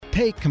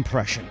Pay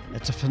compression.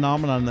 It's a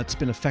phenomenon that's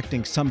been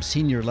affecting some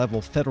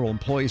senior-level federal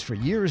employees for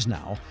years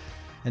now.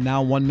 And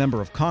now one member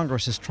of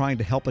Congress is trying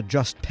to help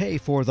adjust pay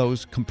for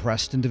those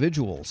compressed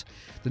individuals.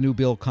 The new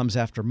bill comes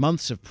after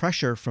months of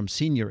pressure from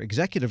senior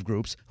executive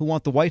groups who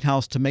want the White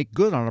House to make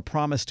good on a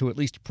promise to at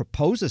least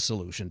propose a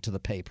solution to the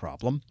pay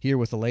problem. Here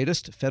with the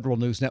latest, Federal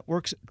News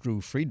Network's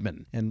Drew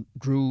Friedman. And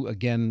Drew,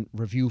 again,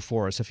 review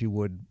for us, if you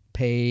would,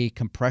 pay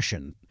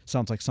compression.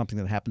 Sounds like something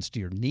that happens to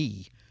your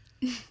knee.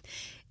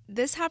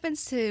 This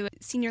happens to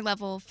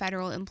senior-level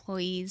federal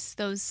employees,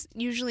 those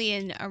usually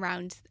in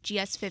around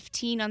GS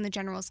 15 on the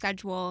general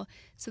schedule.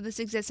 So this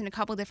exists in a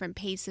couple different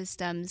pay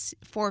systems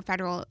for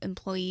federal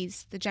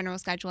employees, the general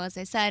schedule, as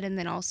I said, and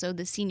then also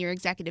the senior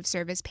executive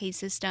service pay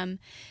system.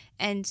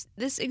 And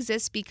this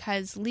exists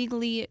because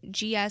legally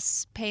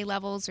GS pay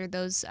levels, or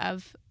those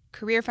of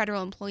career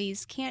federal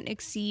employees, can't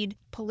exceed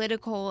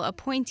political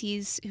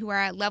appointees who are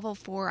at level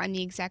 4 on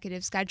the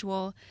executive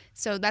schedule.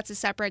 So that's a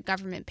separate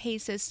government pay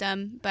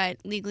system, but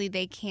legally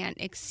they can't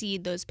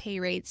exceed those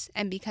pay rates.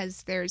 And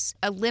because there's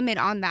a limit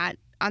on that,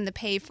 on the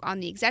pay on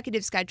the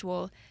executive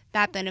schedule,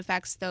 that then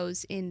affects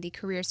those in the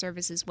career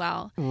service as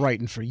well.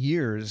 Right, and for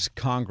years,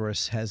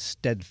 Congress has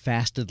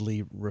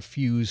steadfastly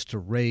refused to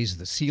raise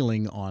the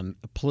ceiling on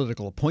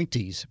political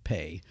appointees'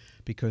 pay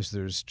because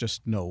there's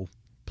just no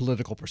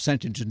political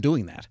percentage in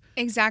doing that.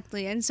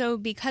 Exactly. And so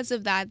because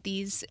of that,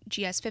 these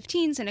GS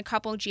 15s and a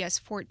couple GS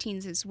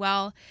 14s as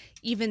well,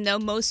 even though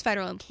most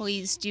federal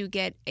employees do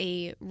get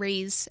a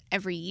raise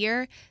every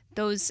year,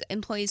 those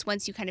employees,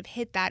 once you kind of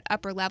hit that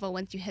upper level,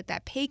 once you hit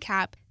that pay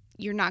cap,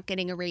 you're not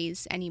getting a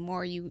raise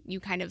anymore. You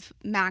kind of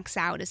max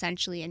out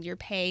essentially, and your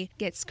pay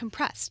gets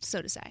compressed,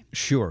 so to say.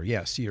 Sure,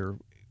 yes. You're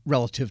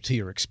relative to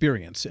your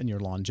experience and your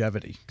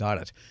longevity. Got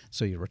it.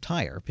 So you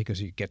retire because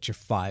you get your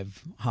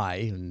 5 high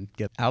and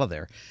get out of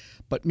there.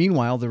 But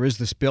meanwhile, there is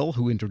this bill.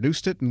 Who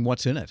introduced it and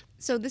what's in it?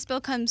 So this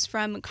bill comes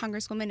from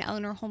Congresswoman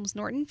Eleanor Holmes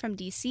Norton from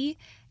D.C.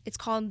 It's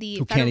called the...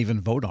 Who can't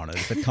even vote on it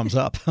if it comes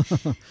up.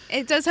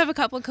 It does have a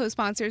couple of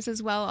co-sponsors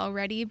as well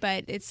already,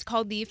 but it's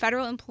called the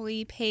Federal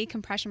Employee Pay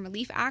Compression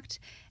Relief Act.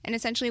 And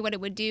essentially what it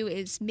would do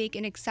is make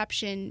an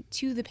exception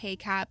to the pay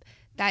cap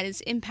that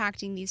is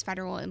impacting these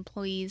federal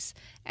employees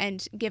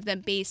and give them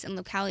base and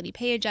locality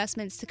pay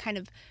adjustments to kind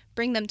of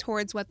bring them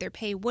towards what their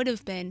pay would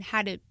have been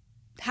had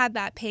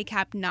that pay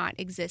cap not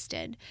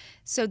existed.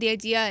 So the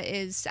idea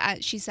is,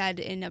 as she said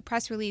in a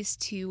press release,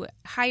 to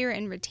hire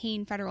and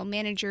retain federal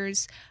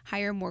managers,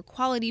 hire more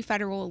quality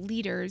federal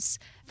leaders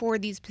for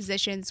these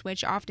positions,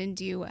 which often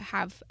do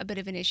have a bit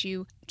of an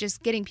issue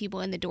just getting people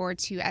in the door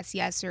to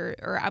SES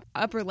or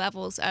upper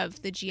levels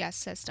of the GS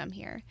system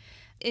here.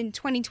 In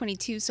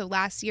 2022, so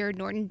last year,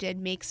 Norton did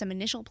make some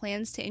initial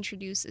plans to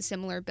introduce a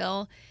similar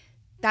bill.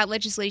 That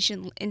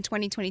legislation in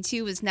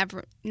 2022 was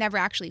never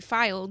actually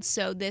filed,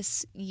 so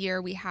this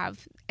year we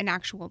have an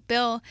actual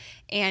bill,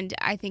 and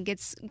I think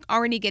it's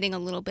already getting a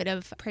little bit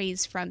of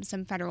praise from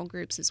some federal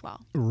groups as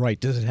well. Right.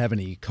 Does it have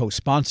any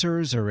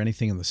co-sponsors or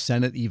anything in the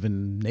Senate,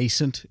 even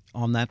nascent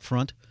on that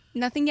front?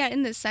 Nothing yet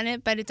in the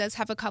Senate, but it does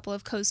have a couple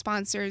of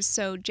co-sponsors.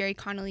 So Jerry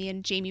Connolly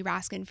and Jamie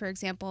Raskin, for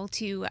example,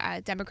 two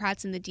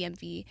Democrats in the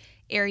DMV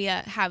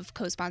area, have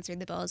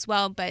co-sponsored the bill as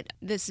well. But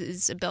this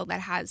is a bill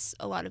that has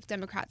a lot of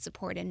Democrat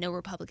support and no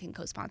Republican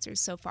co-sponsors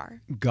so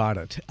far. Got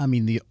it. I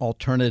mean, the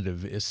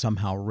alternative is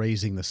somehow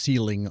raising the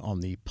ceiling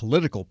on the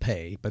political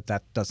pay, but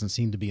that doesn't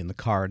seem to be in the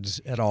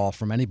cards at all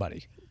from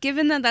anybody.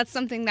 Given that that's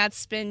something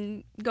that's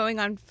been going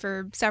on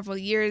for several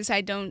years,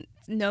 I don't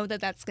know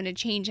that that's going to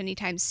change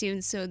anytime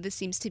soon. So this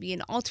seems to be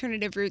an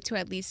alternative route to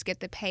at least get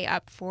the pay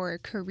up for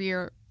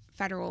career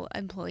federal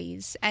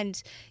employees.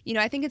 And,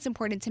 I think it's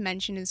important to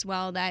mention as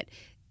well that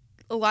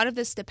a lot of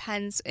this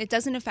depends, it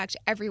doesn't affect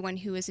everyone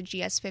who is a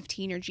GS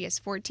 15 or GS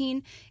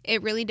 14.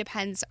 It really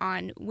depends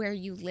on where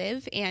you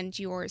live and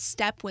your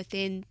step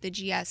within the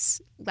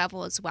GS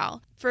level as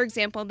well. For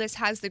example, this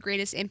has the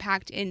greatest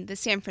impact in the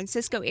San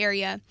Francisco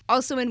area.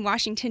 Also in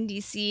Washington,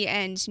 D.C.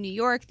 and New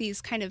York, these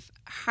kind of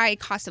high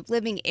cost of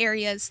living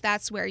areas,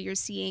 that's where you're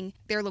seeing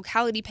their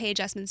locality pay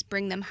adjustments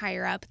bring them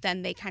higher up.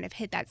 Then they kind of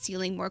hit that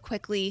ceiling more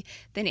quickly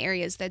than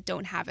areas that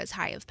don't have as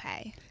high of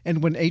pay.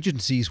 And when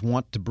agencies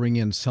want to bring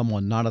in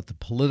someone not at the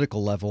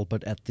political level,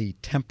 but at the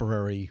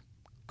temporary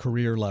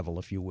career level,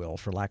 if you will,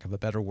 for lack of a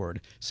better word,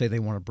 say they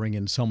want to bring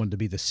in someone to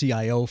be the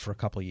CIO for a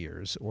couple of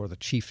years or the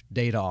chief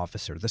data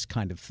officer, this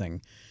kind of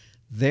thing.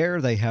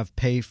 There they have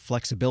pay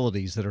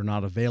flexibilities that are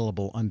not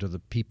available under the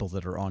people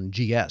that are on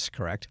GS,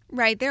 correct?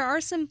 Right. There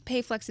are some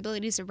pay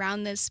flexibilities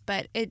around this,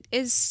 but it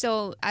is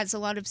still, as a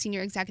lot of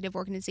senior executive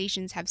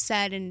organizations have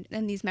said, and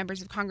these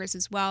members of Congress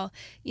as well,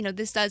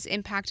 this does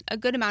impact a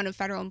good amount of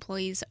federal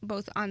employees,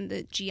 both on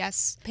the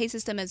GS pay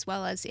system as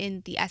well as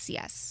in the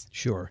SES.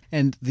 Sure.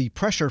 And the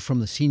pressure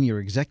from the Senior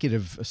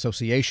Executive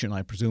Association,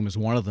 I presume, is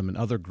one of them, and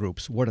other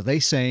groups. What are they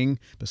saying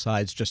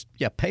besides just,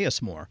 pay us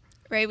more?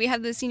 Right. We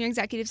have the Senior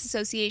Executives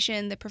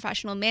Association, the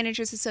Professional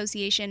Managers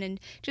Association, and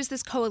just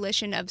this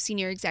coalition of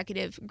senior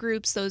executive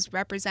groups, those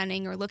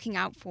representing or looking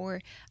out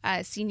for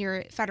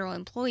senior federal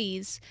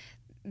employees.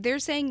 They're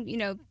saying,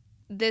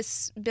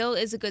 this bill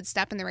is a good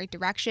step in the right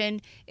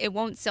direction. It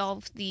won't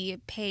solve the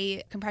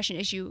pay compression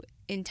issue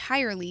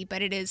entirely,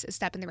 but it is a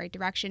step in the right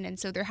direction. And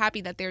so they're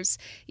happy that there's,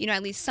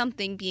 at least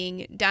something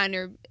being done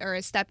or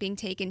a step being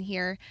taken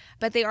here.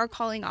 But they are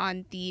calling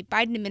on the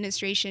Biden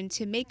administration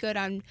to make good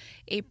on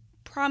a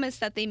promise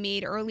that they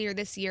made earlier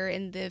this year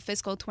in the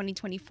fiscal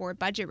 2024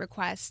 budget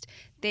request.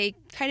 They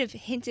kind of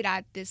hinted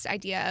at this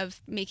idea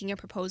of making a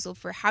proposal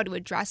for how to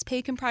address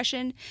pay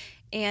compression.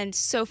 And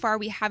so far,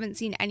 we haven't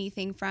seen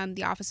anything from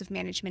the Office of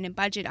Management and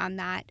Budget on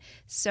that.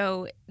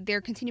 So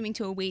they're continuing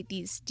to await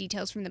these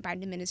details from the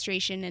Biden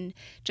administration. And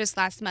just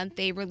last month,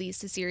 they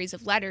released a series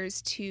of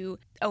letters to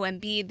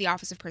OMB, the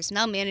Office of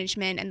Personnel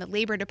Management, and the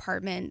Labor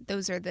Department.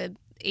 Those are the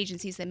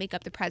agencies that make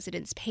up the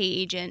president's pay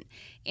agent,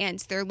 and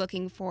they're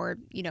looking for,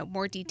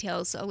 more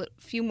details, a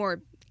few more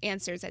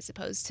answers, I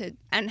suppose,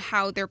 and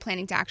how they're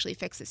planning to actually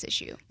fix this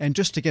issue. And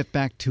just to get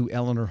back to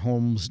Eleanor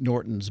Holmes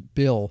Norton's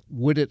bill,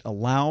 would it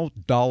allow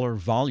dollar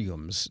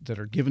volumes that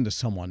are given to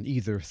someone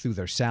either through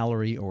their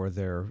salary or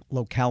their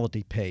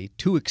locality pay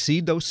to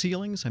exceed those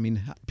ceilings? I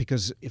mean,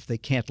 because if they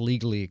can't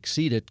legally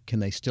exceed it, can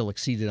they still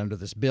exceed it under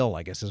this bill,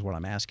 I guess is what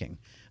I'm asking.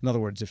 In other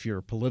words, if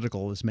your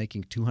political is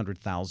making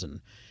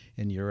 $200,000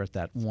 and you're at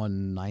that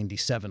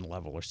 197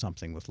 level or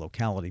something with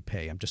locality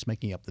pay, I'm just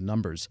making up the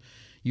numbers,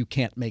 you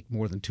can't make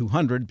more than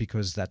 200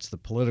 because that's the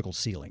political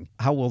ceiling.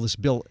 How will this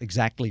bill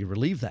exactly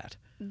relieve that?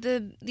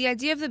 The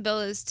idea of the bill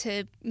is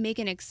to make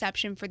an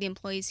exception for the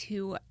employees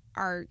who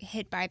are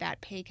hit by that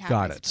pay cap.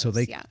 Got it. So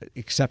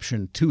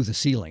exception to the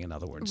ceiling, in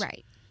other words.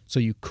 Right. So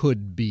you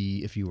could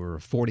be, if you were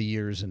 40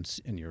 years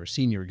and you're a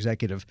senior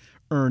executive,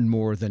 earn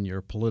more than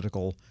your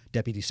political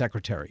deputy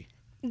secretary.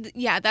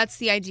 Yeah, that's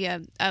the idea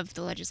of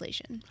the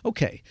legislation.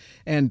 Okay.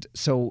 And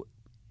so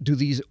do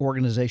these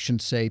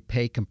organizations say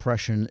pay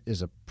compression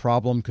is a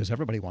problem because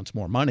everybody wants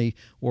more money,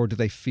 or do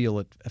they feel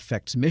it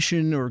affects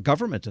mission or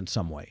government in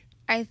some way?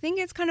 I think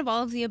it's kind of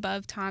all of the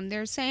above, Tom.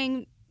 They're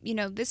saying,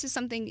 this is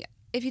something,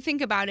 if you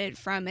think about it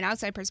from an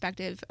outside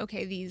perspective,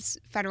 okay, these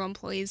federal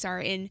employees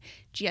are in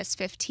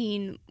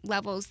GS-15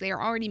 levels. They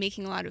are already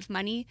making a lot of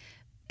money.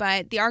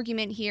 But the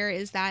argument here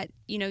is that,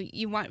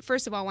 you want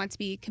to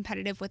be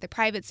competitive with the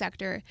private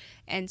sector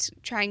and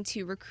trying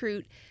to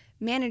recruit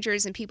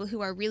managers and people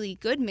who are really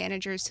good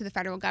managers to the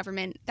federal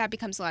government. That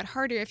becomes a lot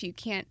harder if you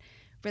can't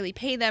really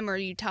pay them, or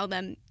you tell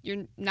them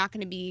you're not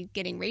going to be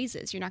getting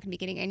raises. You're not going to be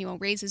getting annual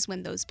raises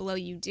when those below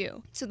you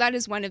do. So that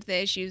is one of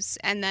the issues.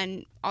 And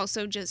then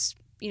also just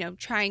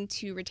trying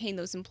to retain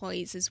those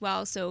employees as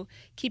well. So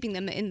keeping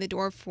them in the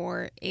door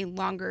for a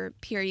longer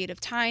period of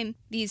time.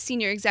 These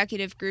senior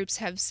executive groups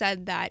have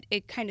said that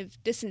it kind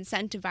of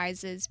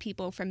disincentivizes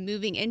people from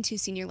moving into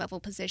senior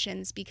level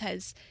positions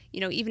because,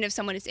 even if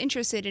someone is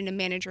interested in a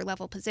manager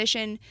level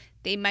position,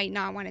 they might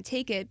not want to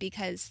take it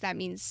because that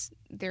means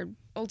they're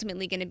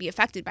ultimately going to be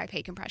affected by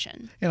pay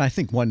compression. And I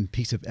think one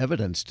piece of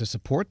evidence to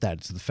support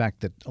that is the fact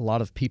that a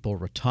lot of people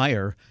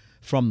retire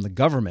from the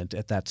government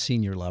at that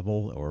senior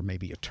level, or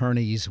maybe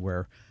attorneys,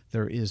 where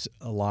there is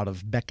a lot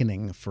of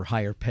beckoning for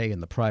higher pay in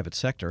the private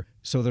sector.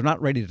 So they're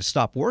not ready to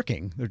stop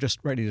working. They're just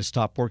ready to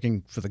stop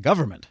working for the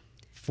government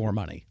for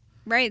money.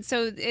 Right.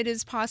 So it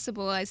is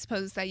possible, I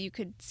suppose, that you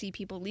could see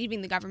people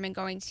leaving the government,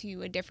 going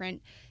to a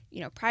different,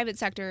 private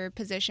sector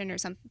position or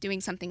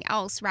doing something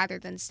else rather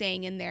than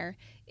staying in there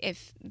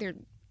if they're,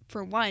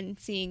 for one,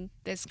 seeing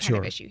this kind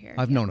of issue here.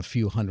 I've known a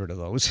few hundred of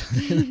those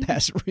in the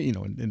past,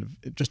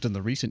 just in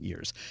the recent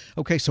years.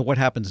 Okay, so what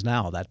happens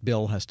now? That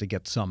bill has to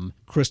get some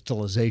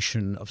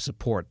crystallization of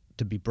support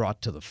to be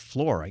brought to the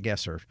floor, I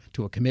guess, or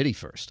to a committee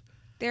first.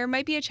 There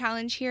might be a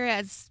challenge here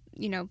as,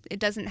 it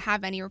doesn't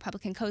have any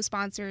Republican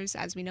co-sponsors.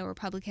 As we know,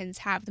 Republicans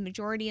have the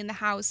majority in the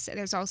House.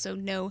 There's also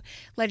no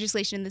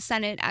legislation in the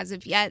Senate as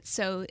of yet.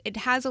 So it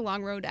has a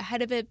long road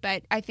ahead of it,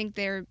 but I think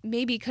there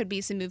maybe could be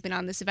some movement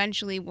on this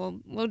eventually.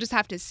 We'll just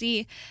have to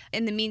see.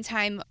 In the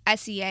meantime,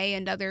 SEA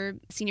and other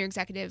senior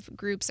executive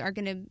groups are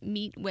going to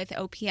meet with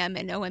OPM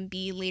and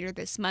OMB later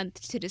this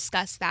month to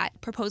discuss that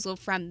proposal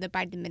from the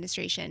Biden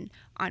administration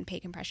on pay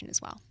compression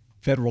as well.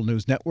 Federal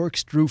News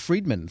Network's Drew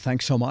Friedman,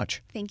 thanks so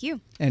much. Thank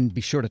you. And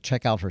be sure to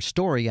check out her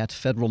story at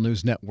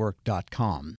federalnewsnetwork.com.